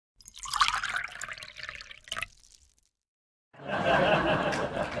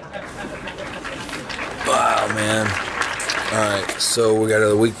man. Alright, so we got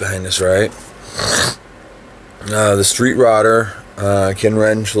another week behind us, right? The Street Rodder, Ken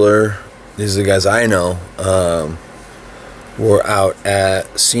Rentschler, these are the guys I know, were out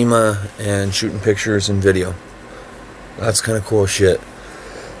at SEMA and shooting pictures and video. That's kind of cool shit.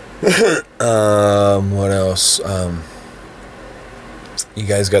 What else? You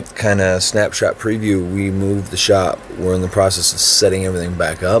guys got the kind of snapshot preview. We moved the shop. We're in the process of setting everything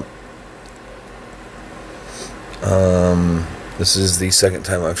back up. This is the second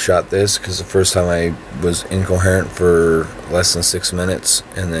time I've shot this, because the first time I was incoherent for less than 6 minutes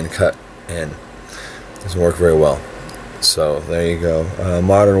and then cut, and it doesn't work very well. So there you go.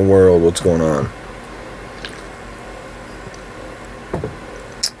 Modern world, what's going on?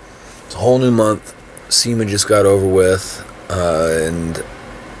 It's a whole new month. SEMA just got over with, and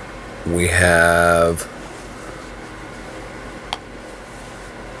we have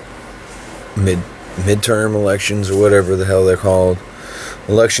midterm elections, or whatever the hell they're called.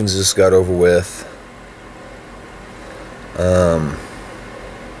 Elections just got over with.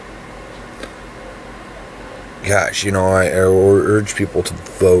 Gosh, you know, I urge people to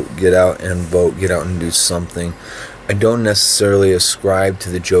vote, get out and vote, get out and do something. I don't necessarily ascribe to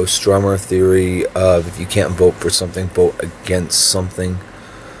the Joe Strummer theory of if you can't vote for something, vote against something.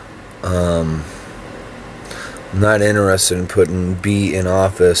 I'm not interested in putting B in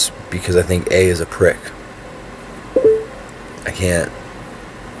office because I think A is a prick. I can't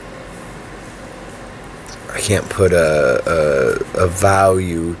put a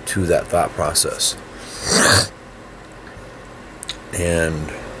value to that thought process. And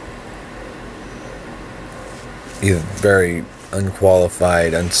he's very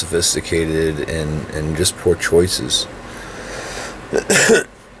unqualified, unsophisticated, and just poor choices.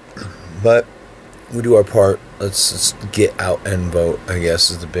 But we do our part. Let's get out and vote, I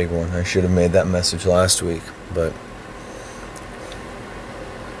guess, is the big one. I should have made that message last week, but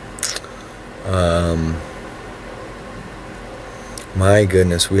my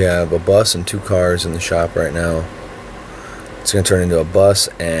goodness, we have a bus and 2 cars in the shop right now. It's going to turn into a bus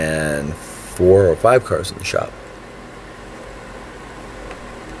and 4 or 5 cars in the shop.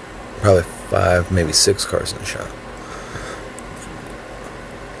 Probably 5, maybe 6 cars in the shop.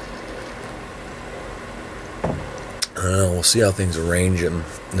 I don't know, we'll see how things arrange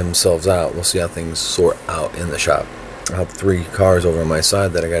themselves out. We'll see how things sort out in the shop. I have 3 cars over on my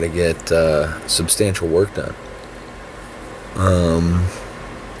side that I got to get substantial work done.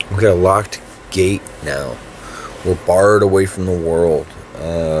 We got a locked gate now. We're barred away from the world.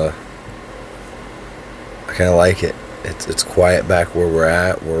 I kind of like it. It's quiet back where we're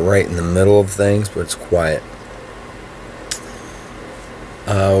at. We're right in the middle of things, but it's quiet.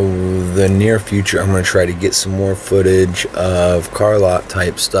 The near future, I'm going to try to get some more footage of car lot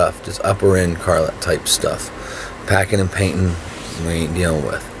type stuff, just upper end car lot type stuff. Packing and painting, we ain't dealing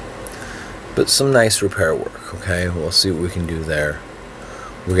with. But some nice repair work, okay? We'll see what we can do there.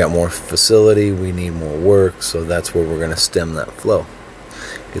 We got more facility, we need more work, so that's where we're going to stem that flow.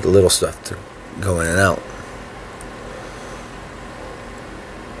 Get the little stuff to go in and out.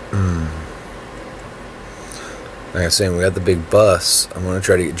 Like I was saying, we got the big bus. I'm going to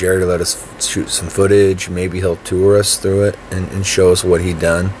try to get Jerry to let us shoot some footage. Maybe he'll tour us through it and show us what he'd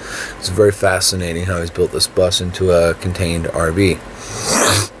done. It's very fascinating how he's built this bus into a contained RV.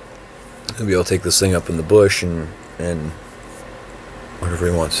 He'll be able to take this thing up in the bush and whatever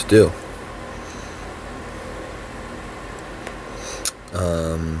he wants to do.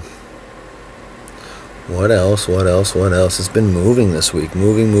 What else? It's been moving this week.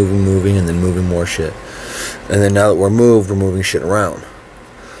 Moving, and then moving more shit. And then now that we're moving shit around.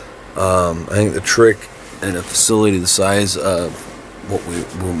 I think the trick in a facility the size of what we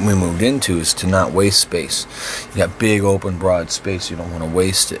moved into is to not waste space. You got big, open, broad space. You don't want to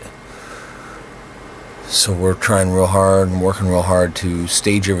waste it. So we're trying real hard and working real hard to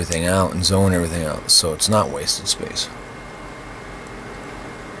stage everything out and zone everything out so it's not wasted space.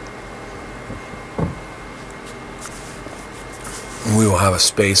 We will have a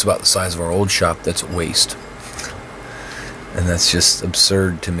space about the size of our old shop that's waste. And that's just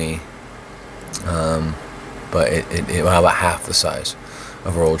absurd to me. But it will have about half the size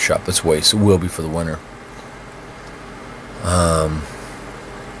of our old shop that's waste. It will be for the winter.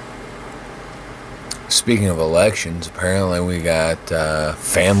 Speaking of elections, apparently we got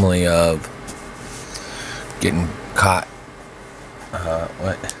family of getting caught.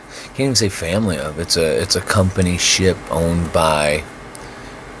 What? Can't even say family of. It's a company ship owned by,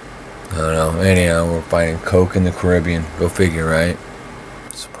 I don't know. Anyhow, we're finding coke in the Caribbean. Go figure, right?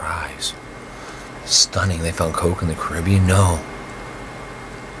 Surprise. Stunning. They found coke in the Caribbean? No.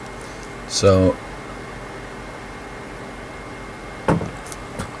 So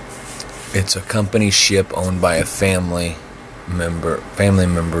It's a company ship owned by a family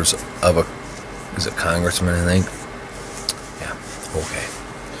members of a, is it congressman, I think? Yeah, okay.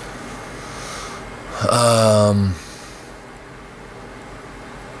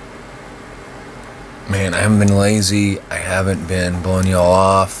 Man, I haven't been lazy. I haven't been blowing y'all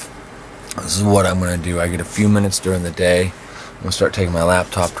off. This is what I'm going to do. I get a few minutes during the day. I'm going to start taking my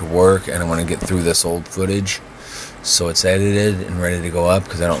laptop to work, and I'm going to get through this old footage so it's edited and ready to go up,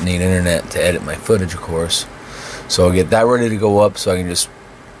 because I don't need internet to edit my footage, of course. So I'll get that ready to go up so I can just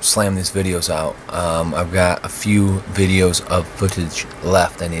slam these videos out. I've got a few videos of footage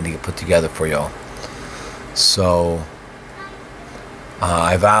left I need to get put together for y'all. So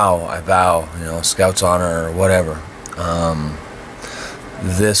I vow, you know, Scout's honor or whatever.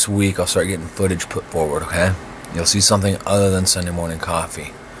 This week I'll start getting footage put forward, okay? You'll see something other than Sunday morning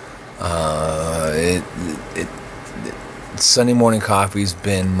coffee. Sunday morning coffee's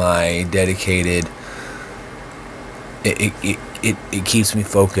been my dedicated. It keeps me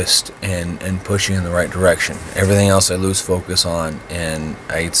focused and pushing in the right direction. Everything else I lose focus on, and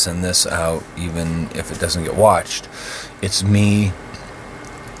I send this out even if it doesn't get watched. It's me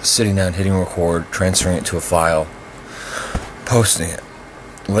sitting down, hitting record, transferring it to a file, posting it.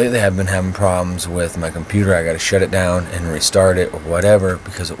 Lately I've been having problems with my computer. I got to shut it down and restart it or whatever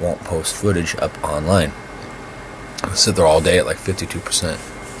because it won't post footage up online. I sit there all day at like 52%.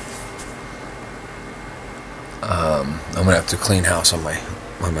 I'm gonna have to clean house on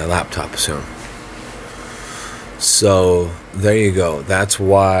my laptop soon. So there you go. That's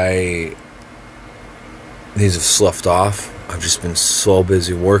why these have sloughed off. I've just been so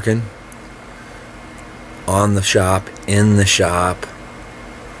busy working on the shop, in the shop,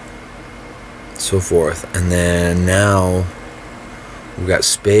 so forth. And then now we've got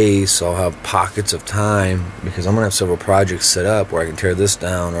space. I'll have pockets of time because I'm gonna have several projects set up where I can tear this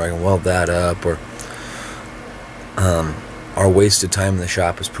down or I can weld that up, or our wasted time in the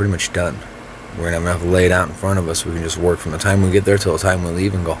shop is pretty much done. We're gonna have laid out in front of us. We can just work from the time we get there till the time we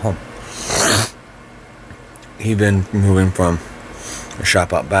leave and go home. Even moving from a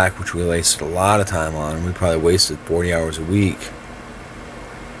shop out back, which we wasted a lot of time on, we probably wasted 40 hours a week.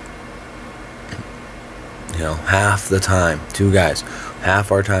 You know, half the time, two guys,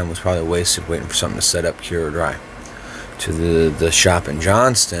 half our time was probably wasted waiting for something to set up, cure, or dry. To the shop in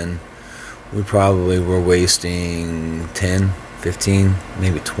Johnston, we probably were wasting 10, 15,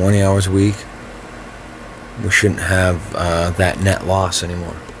 maybe 20 hours a week. We shouldn't have that net loss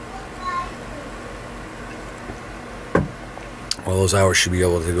anymore. All those hours should be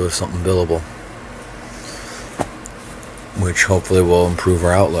able to go to something billable, which hopefully will improve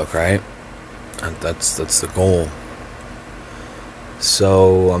our outlook, right? And that's the goal.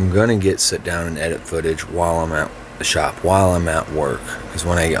 So I'm gonna sit down and edit footage while I'm at the shop, while I'm at work, because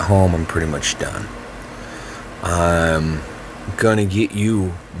when I get home I'm pretty much done. I'm gonna get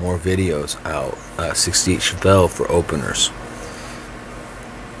you more videos out. 68 Chevelle for openers,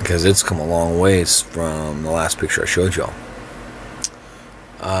 because it's come a long ways from the last picture I showed y'all.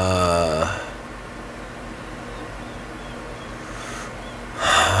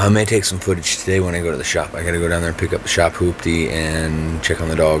 I may take some footage today when I go to the shop. I gotta go down there and pick up the shop hoopty and check on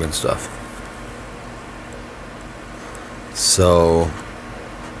the dog and stuff. So,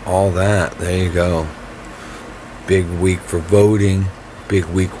 all that, there you go. Big week for voting. Big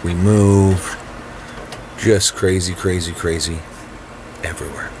week we moved. Just crazy, crazy, crazy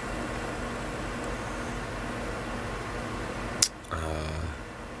everywhere.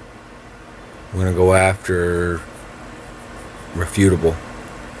 I'm gonna go after refutable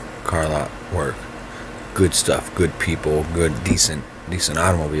car lot work. Good stuff, good people, good, decent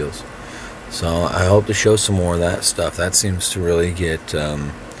automobiles. So I hope to show some more of that stuff. That seems to really get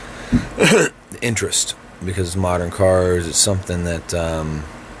interest, because modern cars is something that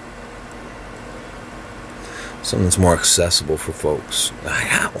something that's more accessible for folks. I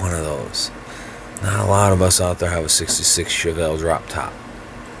got one of those. Not a lot of us out there have a 66 Chevelle drop top.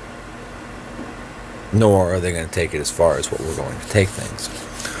 Nor are they going to take it as far as what we're going to take things.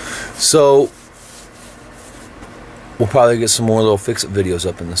 So we'll probably get some more little fix-it videos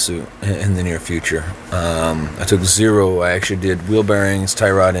up in the near future. I took zero. I actually did wheel bearings, tie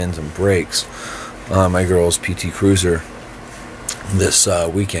rod ends, and brakes on my girl's PT Cruiser this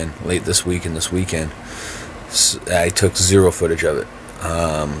weekend, late this week and this weekend. I took zero footage of it.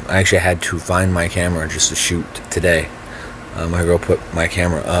 I actually had to find my camera just to shoot today. My girl put my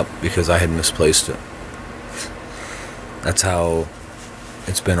camera up because I had misplaced it. That's how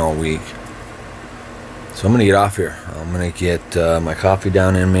it's been all week. So I'm going to get off here. I'm going to get my coffee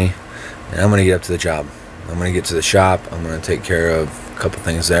down in me, and I'm going to get up to the job. I'm going to get to the shop. I'm going to take care of a couple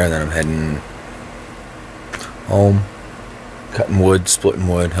things there. Then I'm heading home, cutting wood, splitting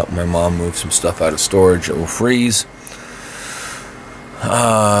wood, helping my mom move some stuff out of storage that will freeze.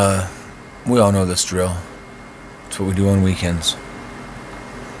 We all know this drill. It's what we do on weekends.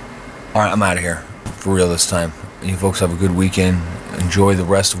 Alright, I'm out of here. For real this time. You folks have a good weekend. Enjoy the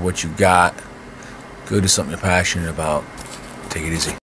rest of what you got. Go do something you're passionate about. Take it easy.